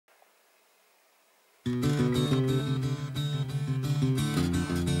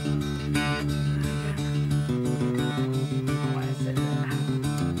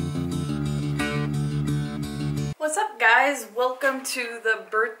guys, welcome to the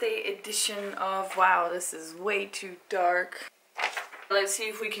birthday edition of, wow, this is way too dark. Let's see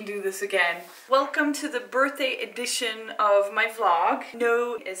if we can do this again. Welcome to the birthday edition of my vlog.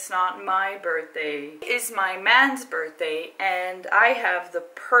 No, it's not my birthday. It's my man's birthday and I have the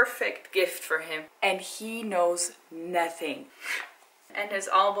perfect gift for him and he knows nothing. And his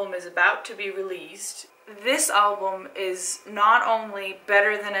album is about to be released. This album is not only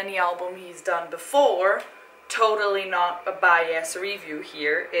better than any album he's done before, totally not a bias review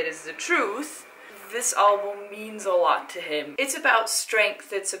here, it is the truth. This album means a lot to him. It's about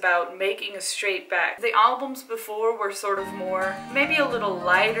strength, it's about making a straight back. The albums before were sort of more, maybe a little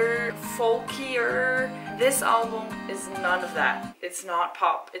lighter, folkier. This album is none of that. It's not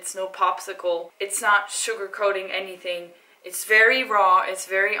pop, it's no popsicle, it's not sugarcoating anything. It's very raw, it's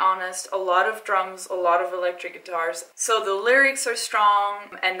very honest, a lot of drums, a lot of electric guitars. So the lyrics are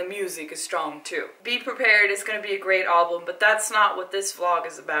strong and the music is strong too. Be prepared, it's gonna be a great album, but that's not what this vlog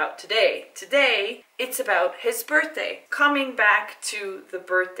is about today. Today, it's about his birthday. Coming back to the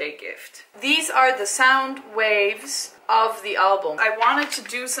birthday gift. These are the sound waves of the album. I wanted to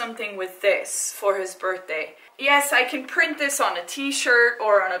do something with this for his birthday. Yes, I can print this on a t-shirt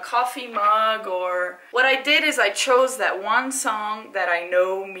or on a coffee mug, or what I did is I chose that one song that I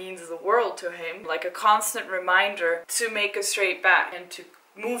know means the world to him, like a constant reminder to make a straight back and to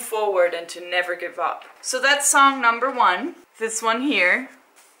move forward and to never give up. So that's song number one, this one here.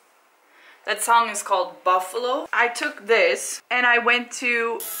 That song is called Buffalo. I took this and I went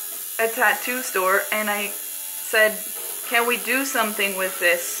to a tattoo store and I said, can we do something with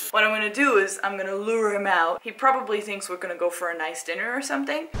this? What I'm gonna do is I'm gonna lure him out. He probably thinks we're gonna go for a nice dinner or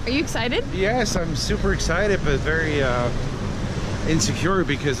something. Are you excited? Yes, I'm super excited, but very insecure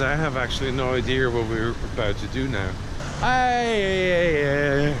because I have actually no idea what we're about to do now.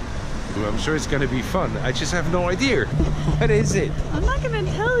 I'm sure it's gonna be fun. I just have no idea. What is it? I'm not gonna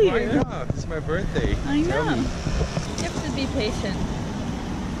tell you. Why not? It's my birthday. I know. Tell me. You have to be patient.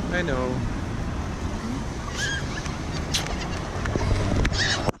 I know.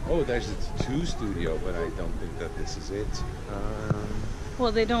 Oh, there's a tattoo studio, but I don't think that this is it.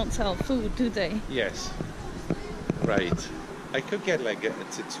 Well, they don't sell food, do they? Yes. Right. I could get like a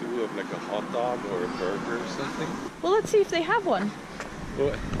tattoo of like a hot dog or a burger or something. Well, let's see if they have one.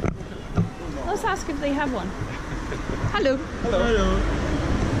 Well, Let's ask if they have one. Hallo. Hallo. Hallo.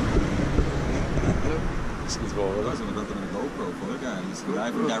 Misschien wel. Dat is een GoPro voor elkaar. Dus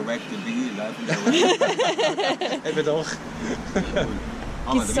live and direct to be, live and direct. Even toch?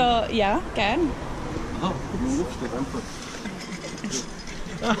 So, ja, gern.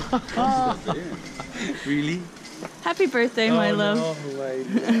 Really? Happy birthday, my love. No,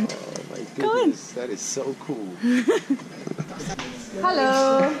 my goodness, that is so cool.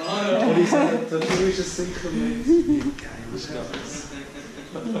 Hallo. Wat is dat? Dat is een synchroon.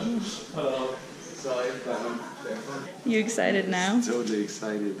 Hallo. You excited now? Totally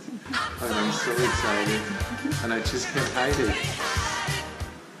excited. And I'm so excited. And I just can't hide it.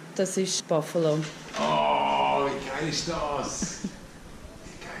 Das ist Buffalo. Oh, wie geil ist das?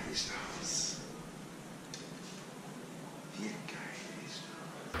 Wie geil ist das? Wie geil ist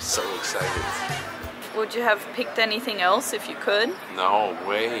das? I'm so excited. Would you have picked anything else if you could? No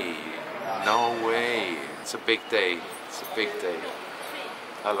way. No way. It's a big day. It's a big day.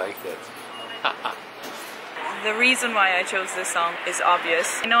 I like that. The reason why I chose this song is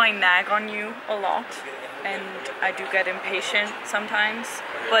obvious. I know I nag on you a lot and I do get impatient sometimes,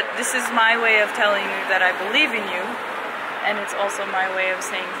 but this is my way of telling you that I believe in you, and it's also my way of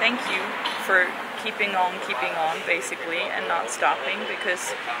saying thank you for keeping on, basically, and not stopping,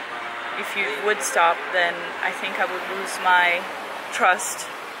 because if you would stop, then I think I would lose my trust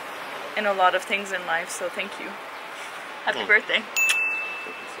in a lot of things in life, so thank you. Happy birthday.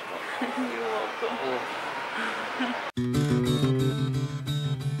 You're welcome.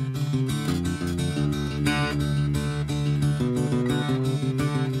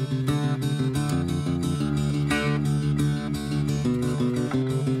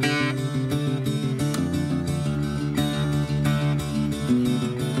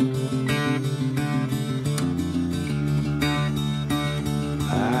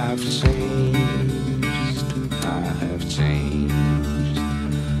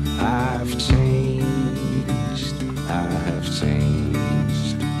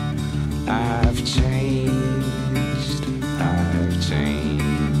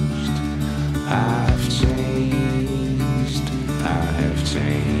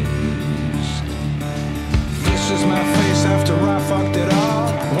 This is my face after I fucked it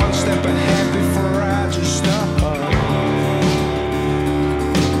all. One step ahead before I just stop.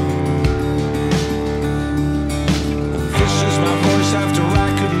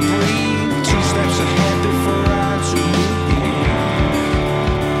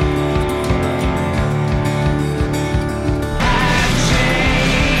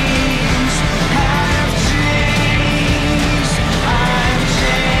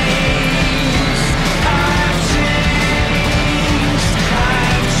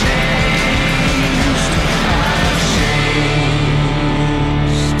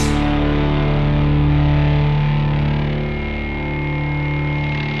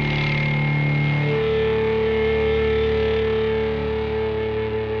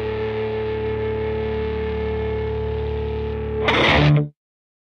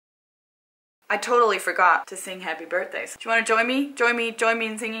 I totally forgot to sing happy birthdays. Do you want to join me? Join me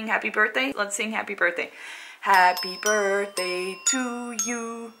in singing happy birthday? Let's sing happy birthday. Happy birthday to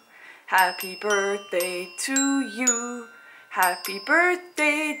you. Happy birthday to you. Happy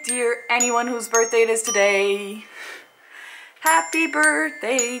birthday, dear anyone whose birthday it is today. Happy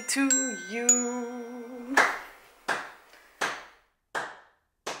birthday to you.